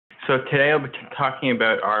So today I'll be talking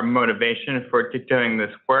about our motivation for doing this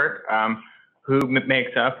work, who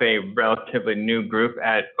makes up a relatively new group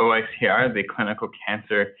at OICR, the Clinical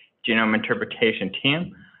Cancer Genome Interpretation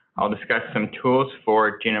Team. I'll discuss some tools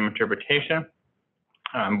for genome interpretation,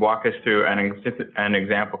 walk us through an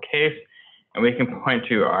example case, and we can point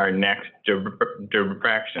to our next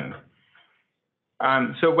directions.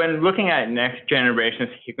 So when looking at next generation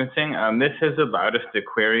sequencing, this has allowed us to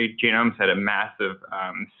query genomes at a massive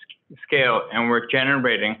scale, and we're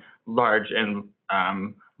generating larger and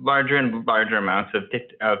larger amounts of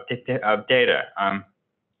data.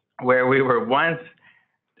 Where we were once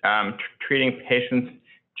treating patients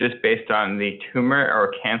just based on the tumor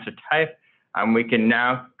or cancer type, we can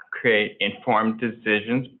now create informed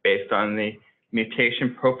decisions based on the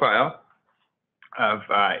mutation profile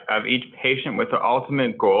of each patient, with the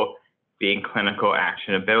ultimate goal being clinical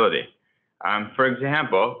actionability. For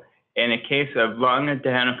example, in a case of lung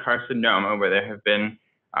adenocarcinoma where there have been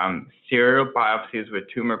serial biopsies with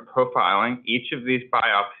tumor profiling, each of these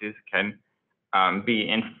biopsies can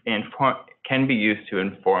be used to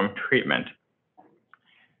inform treatment.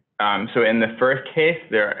 So in the first case,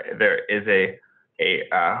 there is a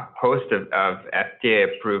host of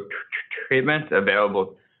FDA-approved treatments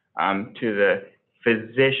available to the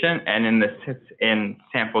physician, and in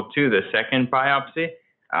sample 2, the second biopsy,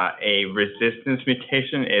 a resistance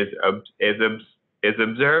mutation is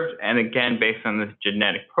observed, and again, based on this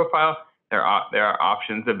genetic profile, there are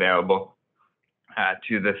options available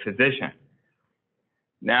to the physician.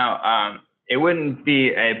 Now, it wouldn't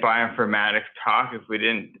be a bioinformatics talk if we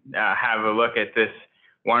didn't have a look at this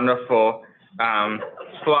wonderful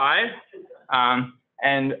slide,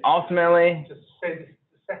 and ultimately, just say this is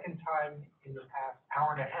the second time in the past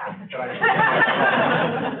hour and a half that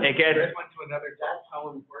I it gets went to another. That's how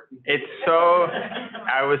important. It's so.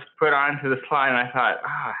 I was put onto the slide, and I thought,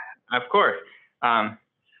 of course.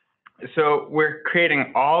 So we're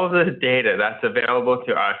creating all of the data that's available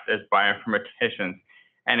to us as bioinformaticians,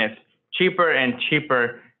 and it's cheaper and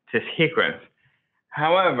cheaper to sequence.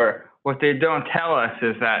 However, what they don't tell us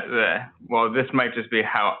is that well, this might just be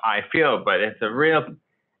how I feel, but it's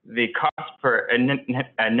the cost per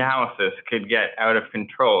analysis could get out of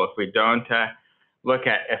control if we don't look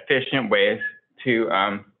at efficient ways to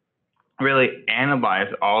really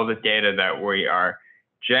analyze all the data that we are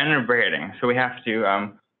generating. So we have to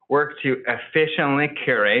work to efficiently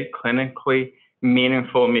curate clinically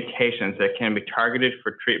meaningful mutations that can be targeted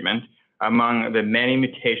for treatment among the many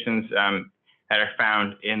mutations that are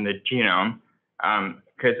found in the genome,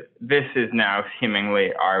 because this is now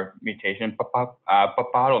seemingly our mutation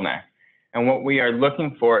bottleneck. And what we are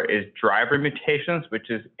looking for is driver mutations,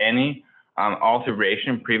 which is any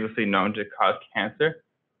alteration previously known to cause cancer,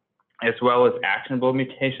 as well as actionable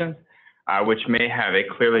mutations, which may have a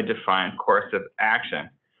clearly defined course of action.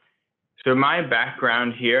 So my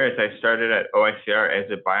background here is I started at OICR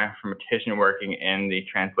as a bioinformatician working in the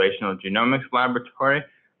translational genomics laboratory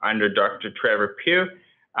under Dr. Trevor Pugh.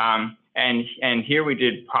 And here we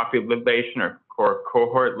did population or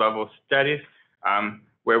cohort level studies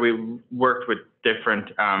where we worked with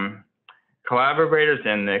different collaborators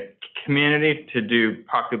in the community to do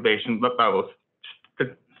population level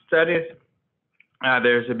studies.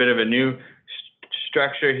 There's a bit of a new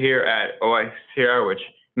structure here at OICR, which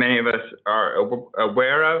many of us are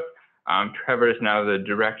aware of. Trevor is now the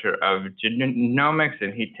director of genomics,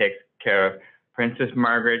 and he takes care of Princess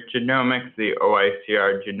Margaret Genomics, the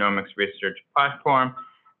OICR Genomics Research Platform,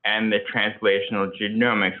 and the Translational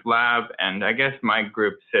Genomics Lab. And I guess my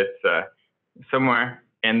group sits somewhere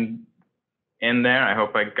in there. I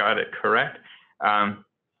hope I got it correct.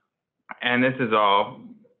 And this is all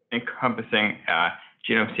encompassing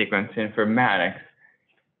genome sequence informatics.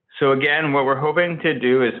 So again, what we're hoping to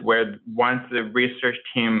do is once the research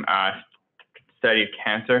team studied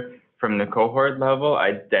cancer from the cohort level,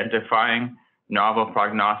 identifying novel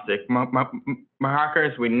prognostic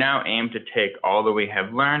markers, we now aim to take all that we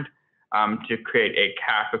have learned to create a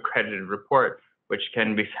CAP accredited report, which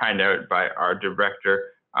can be signed out by our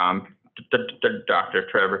director, Dr.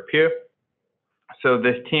 Trevor Pugh. So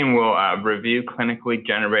this team will review clinically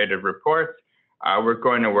generated reports. We're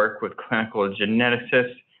going to work with clinical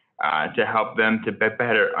geneticists to help them to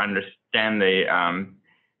better understand the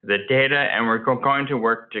data, and we're going to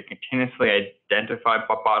work to continuously identify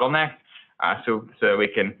bottlenecks so we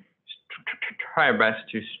can try our best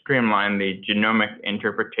to streamline the genomic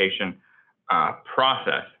interpretation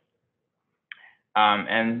process.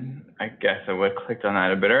 And I guess I would have clicked on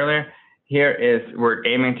that a bit earlier. Here is, we're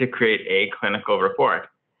aiming to create a clinical report.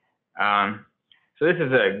 So this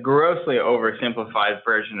is a grossly oversimplified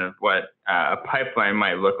version of what a pipeline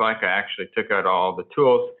might look like. I actually took out all the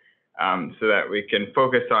tools so that we can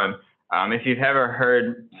focus on, if you've ever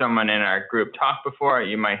heard someone in our group talk before,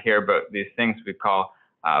 you might hear about these things we call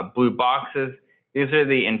blue boxes. These are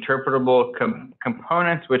the interpretable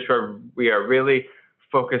components, which we are really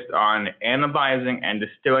focused on analyzing and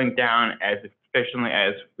distilling down as efficiently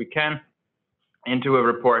as we can into a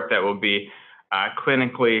report that will be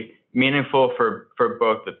clinically meaningful for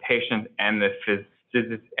both the patient and the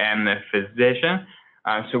physician.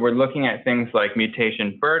 So we're looking at things like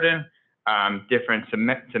mutation burden, different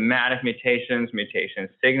somatic mutations, mutation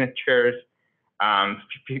signatures,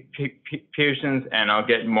 fusions, and I'll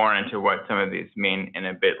get more into what some of these mean in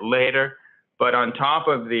a bit later. But on top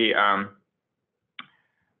of these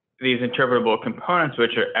interpretable components,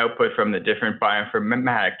 which are output from the different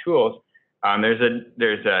bioinformatic tools,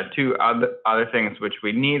 there's two other things which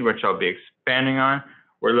we need, which I'll be expanding on.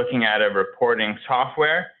 We're looking at a reporting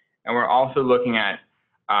software, and we're also looking at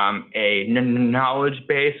a knowledge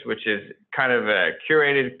base, which is kind of a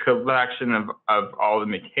curated collection of all the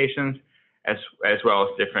mutations, as well as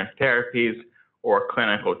different therapies or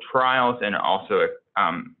clinical trials, and also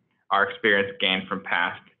our experience gained from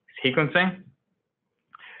past sequencing.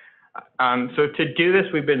 So to do this,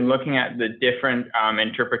 we've been looking at the different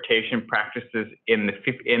interpretation practices in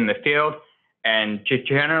the field, and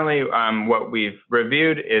generally what we've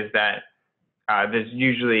reviewed is that there's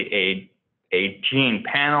usually a gene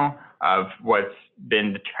panel of what's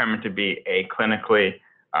been determined to be a clinically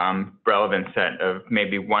relevant set of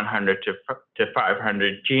maybe 100 to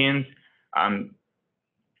 500 genes.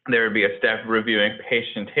 There would be a step reviewing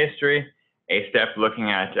patient history, a step looking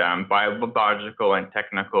at biological and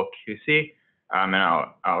technical QC, and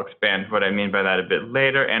I'll expand what I mean by that a bit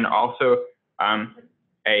later, and also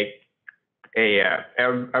a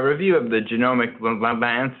review of the genomic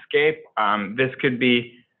landscape. This could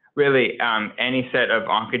be really any set of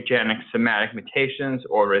oncogenic somatic mutations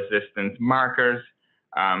or resistance markers,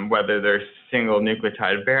 whether they're single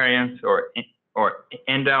nucleotide variants or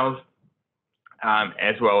indels,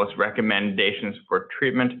 as well as recommendations for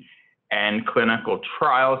treatment and clinical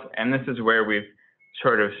trials. And this is where we've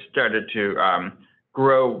sort of started to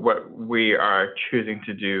grow what we are choosing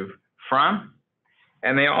to do from.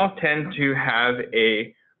 And they all tend to have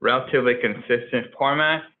a relatively consistent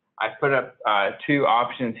format. I put up two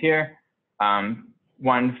options here,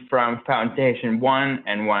 one from Foundation 1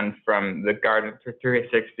 and one from the Garden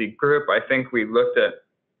 360 group. I think we looked at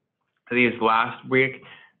these last week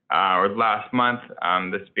or last month,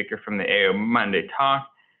 the speaker from the AO Monday talk.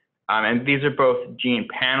 And these are both gene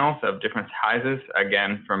panels of different sizes,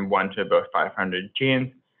 again, from 1 to about 500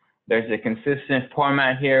 genes. There's a consistent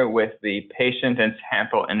format here with the patient and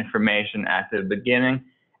sample information at the beginning,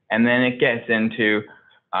 and then it gets into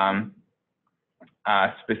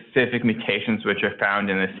specific mutations which are found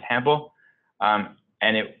in the sample,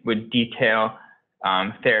 and it would detail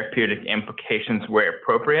therapeutic implications where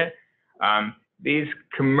appropriate. These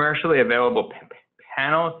commercially available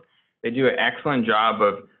panels, they do an excellent job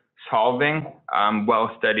of solving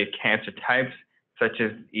well-studied cancer types, such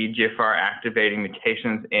as EGFR activating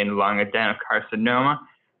mutations in lung adenocarcinoma,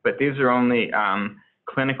 but these are only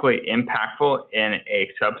clinically impactful in a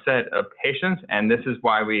subset of patients, and this is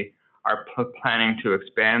why we are planning to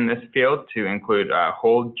expand this field to include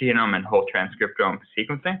whole genome and whole transcriptome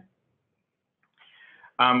sequencing.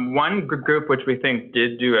 One group which we think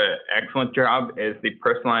did do an excellent job is the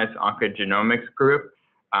personalized oncogenomics group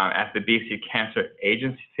at the BC Cancer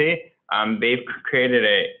Agency. They've created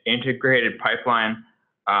an integrated pipeline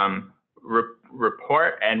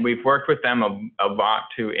report, and we've worked with them a lot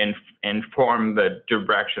to inform the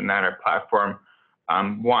direction that our platform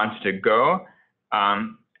wants to go.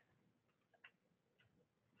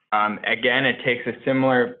 Again, it takes a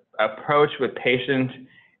similar approach with patient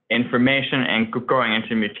information and going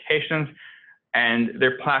into mutations, and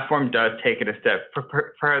their platform does take it a step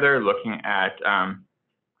further, looking at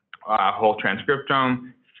whole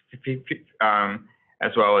transcriptome,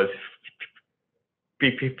 as well as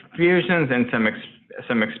fusions and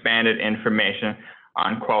some expanded information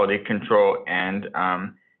on quality control and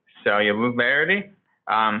cellularity.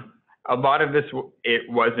 A lot of this, it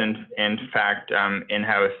wasn't in fact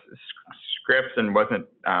in-house scripts and wasn't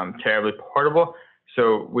terribly portable,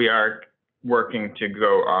 so we are working to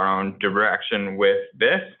go our own direction with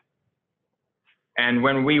this. And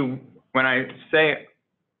when I say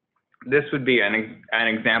this would be an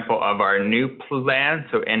example of our new plan,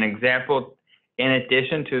 so an example, in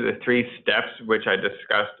addition to the 3 steps which I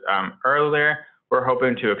discussed earlier, we're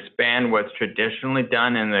hoping to expand what's traditionally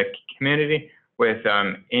done in the community with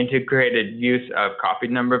integrated use of copy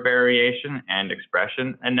number variation and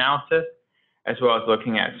expression analysis, as well as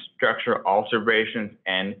looking at structural alterations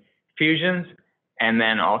and fusions, and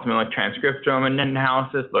then ultimately transcriptome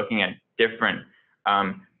analysis, looking at different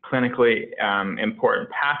clinically important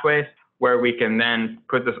pathways, where we can then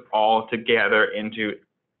put this all together into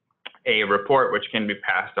a report which can be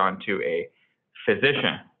passed on to a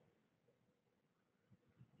physician.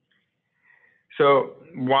 So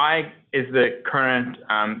why is the current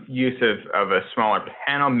use of a smaller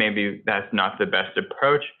panel? Maybe that's not the best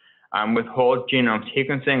approach. With whole genome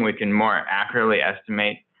sequencing, we can more accurately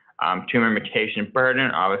estimate tumor mutation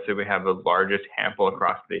burden. Obviously, we have the largest sample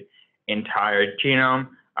across the entire genome.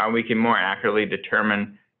 We can more accurately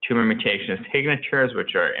determine tumor mutation signatures,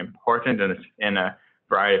 which are important in a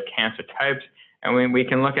variety of cancer types. And we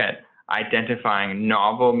can look at identifying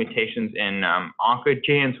novel mutations in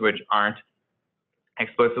oncogenes, which aren't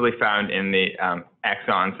explicitly found in the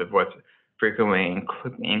exons of what's frequently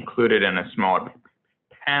included in a smaller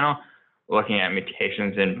panel, looking at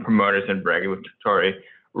mutations in promoters and regulatory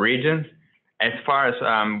regions. As far as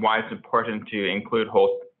why it's important to include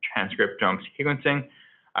whole transcriptome sequencing,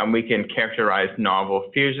 we can characterize novel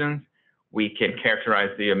fusions, we can characterize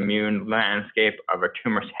the immune landscape of a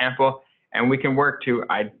tumor sample, and we can work to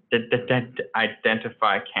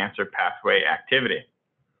identify cancer pathway activity.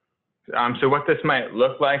 So what this might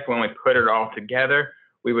look like when we put it all together,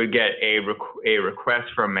 we would get a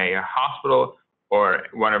request from a hospital or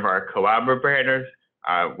one of our collaborators.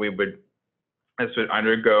 This would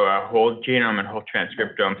undergo a whole genome and whole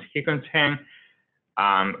transcriptome sequencing.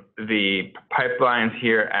 The pipelines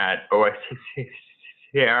here at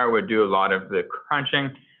OICR would do a lot of the crunching.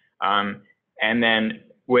 And then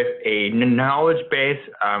with a knowledge base,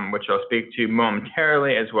 which I'll speak to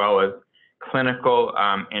momentarily, as well as clinical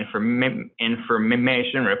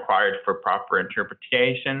information required for proper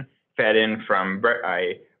interpretation, fed in from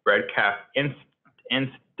a REDCap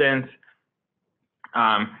instance.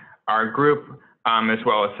 Our group, as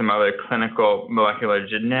well as some other clinical molecular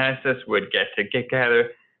geneticists, would get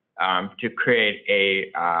together to create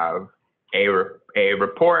a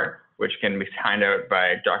report, which can be signed out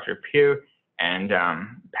by Dr. Pugh and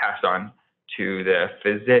passed on to the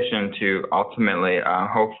physician to ultimately,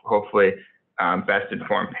 hopefully, best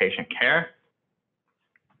inform patient care.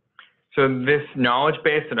 So this knowledge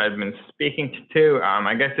base that I've been speaking to,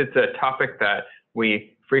 I guess it's a topic that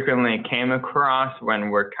we frequently came across when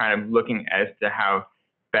we're kind of looking as to how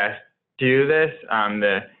best do this.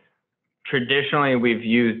 Traditionally, we've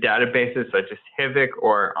used databases such as HIVIC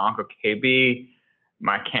or OncoKB,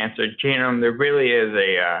 My Cancer Genome. There really is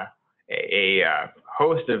a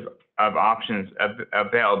host of options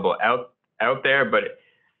available out there, but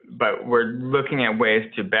we're looking at ways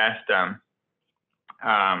to best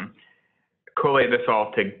collate this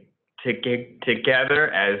all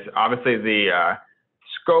together, as obviously the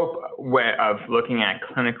scope of looking at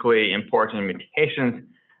clinically important mutations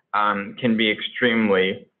can be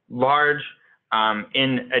extremely large.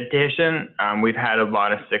 In addition, we've had a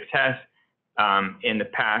lot of success in the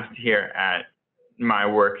past here at my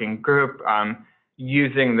working group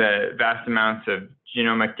using the vast amounts of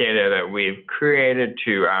genomic data that we've created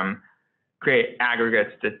to create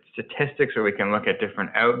aggregate statistics where we can look at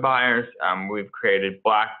different outliers. We've created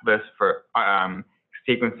blacklists for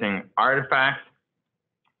sequencing artifacts.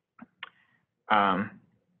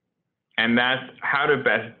 And that's how to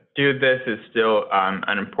best do this is still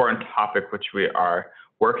an important topic which we are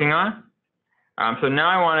working on. So now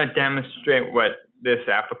I want to demonstrate what this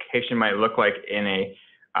application might look like in a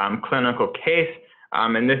clinical case.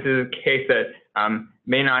 And this is a case that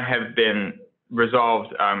may not have been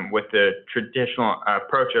resolved with the traditional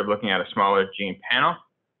approach of looking at a smaller gene panel.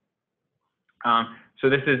 So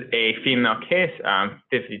this is a female case,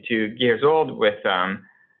 52 years old, with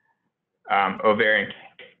ovarian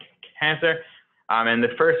cancer. And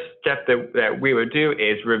the first step that we would do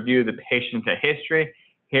is review the patient's history.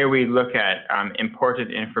 Here we look at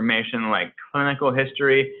important information like clinical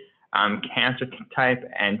history, cancer type,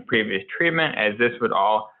 and previous treatment, as this would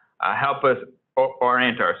all help us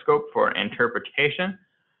orient our scope for interpretation.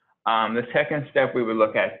 The second step, we would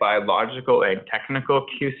look at biological and technical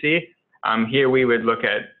QC. Here we would look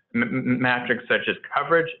at metrics such as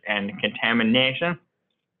coverage and contamination,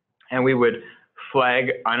 and we would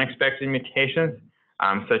flag unexpected mutations,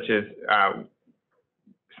 such as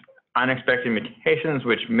unexpected mutations,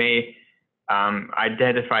 which may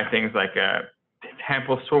identify things like a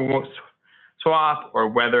sample swap, or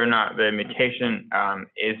whether or not the mutation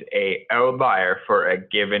is an outlier for a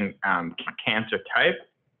given cancer type.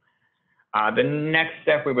 The next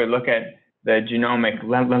step, we would look at the genomic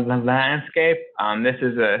landscape. This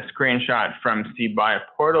is a screenshot from CBio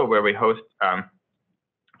portal where we host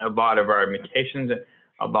a lot of our mutations,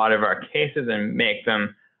 a lot of our cases, and make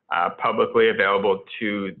them publicly available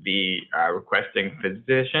to the requesting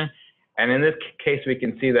physician. And in this case, we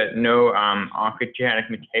can see that no oncogenic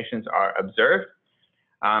mutations are observed.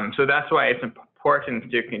 So that's why it's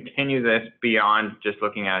important to continue this beyond just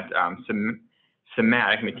looking at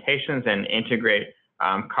somatic mutations and integrate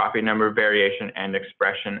copy number variation and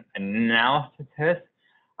expression analysis.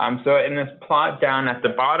 So in this plot down at the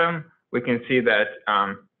bottom, we can see that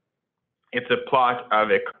it's a plot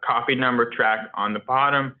of a copy number track on the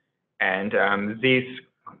bottom and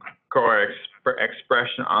z-score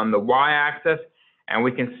expression on the y-axis. And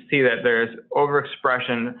we can see that there's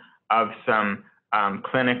overexpression of some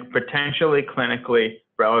potentially clinically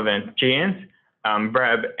relevant genes,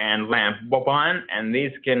 BREB and LAMP1, and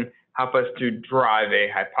these can help us to drive a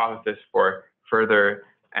hypothesis for further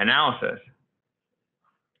analysis.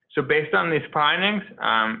 So based on these findings,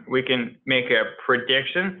 we can make a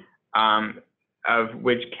prediction of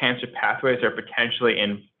which cancer pathways are potentially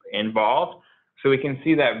involved. So we can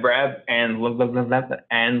see that BREB and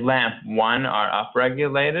LAMP1 are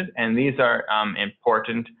upregulated, and these are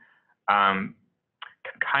important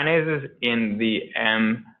kinases in the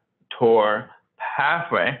mTOR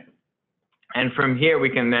pathway. And from here, we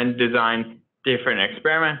can then design different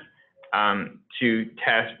experiments to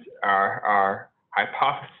test our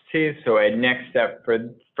hypotheses. So a next step for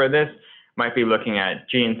this might be looking at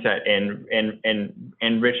gene set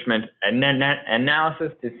enrichment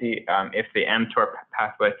analysis to see if the mTOR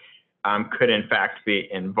pathway could in fact be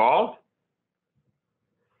involved.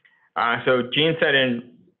 So gene set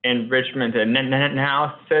enrichment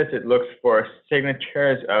analysis, it looks for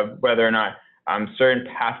signatures of whether or not certain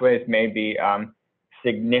pathways may be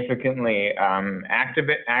significantly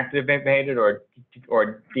activated or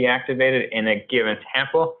deactivated in a given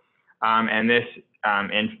sample. And this,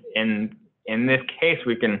 in this case,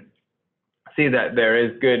 we can see that there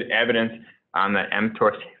is good evidence that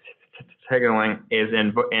mTOR signaling is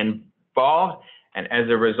involved. And as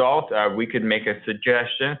a result, we could make a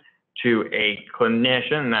suggestion to a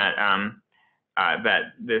clinician that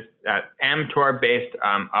this mTOR-based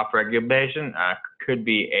upregulation could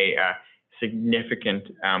be a significant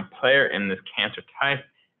player in this cancer type.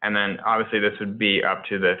 And then obviously this would be up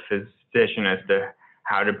to the physician as to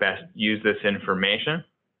how to best use this information.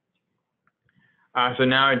 So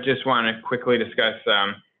now I just want to quickly discuss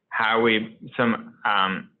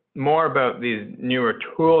more about these newer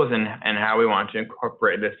tools and how we want to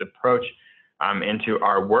incorporate this approach into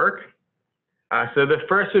our work. So the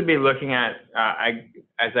first would be looking at,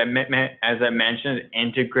 as I mentioned,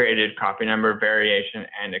 integrated copy number variation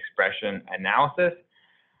and expression analysis.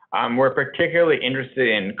 We're particularly interested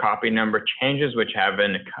in copy number changes, which have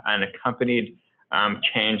an accompanied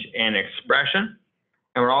change in expression.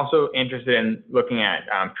 And we're also interested in looking at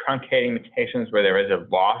truncating mutations where there is a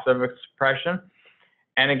loss of expression.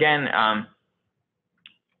 And again,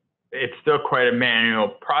 it's still quite a manual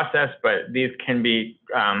process, but these can be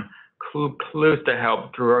clues to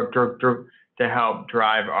help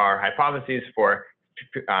drive our hypotheses for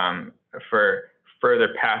further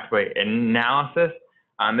pathway analysis.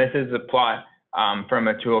 This is a plot from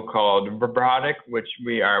a tool called Robotic, which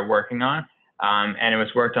we are working on. And it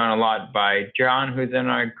was worked on a lot by John, who's in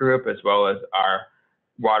our group, as well as our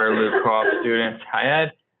Waterloo Co-op student,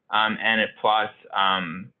 Syed. And it plots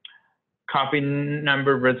copy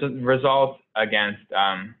number results against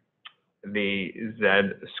the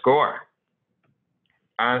z-score.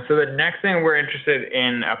 So the next thing we're interested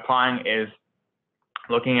in applying is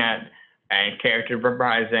looking at and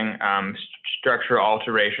characterizing structural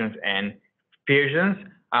alterations and fusions.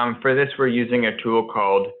 For this, we're using a tool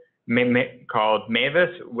called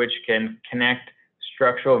MAVIS, which can connect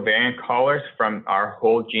structural variant callers from our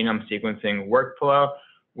whole genome sequencing workflow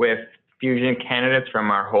with fusion candidates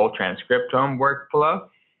from our whole transcriptome workflow.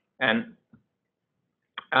 And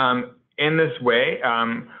in this way,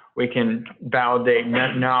 we can validate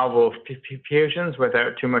novel fusions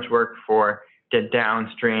without too much work for the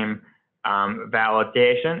downstream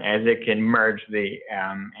validation, as it can merge the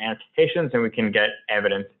annotations and we can get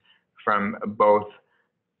evidence from both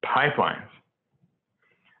pipelines.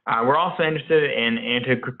 We're also interested in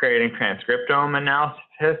integrating transcriptome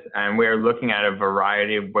analysis, and we're looking at a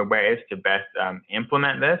variety of ways to best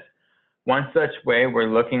implement this. One such way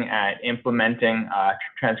we're looking at implementing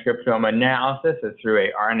transcriptome analysis is through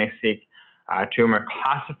a RNA-seq tumor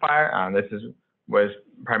classifier. This was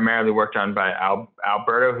primarily worked on by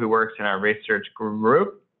Alberto, who works in our research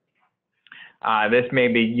group. This may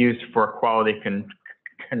be used for quality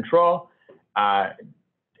control, to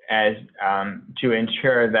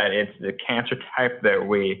ensure that it's the cancer type that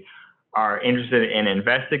we are interested in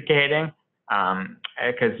investigating,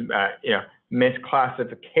 because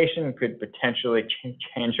misclassification could potentially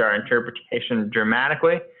change our interpretation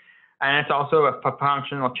dramatically. And it's also a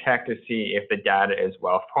functional check to see if the data is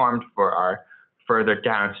well formed for our further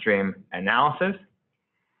downstream analysis.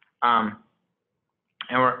 And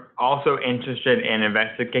we're also interested in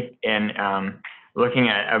looking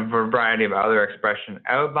at a variety of other expression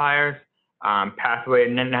outliers, pathway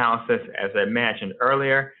analysis, as I mentioned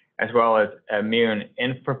earlier, as well as immune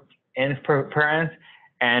interference.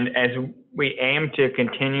 And as we aim to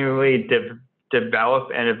continually develop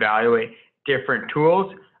and evaluate different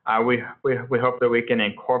tools, we hope that we can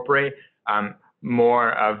incorporate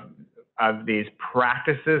more of these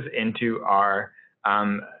practices into our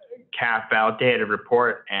CAP validated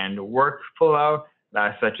report and workflow,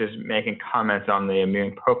 such as making comments on the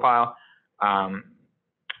immune profile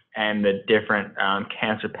and the different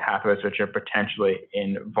cancer pathways which are potentially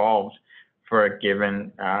involved for a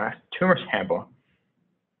given tumor sample.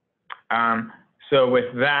 So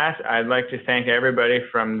with that, I'd like to thank everybody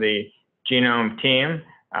from the Genome team.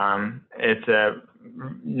 It's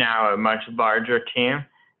now a much larger team.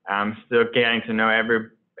 Still getting to know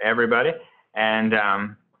everybody, and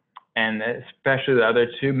especially the other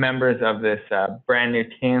two members of this brand new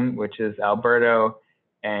team, which is Alberto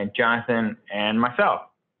and Jonathan and myself.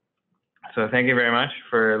 So thank you very much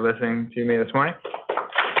for listening to me this morning.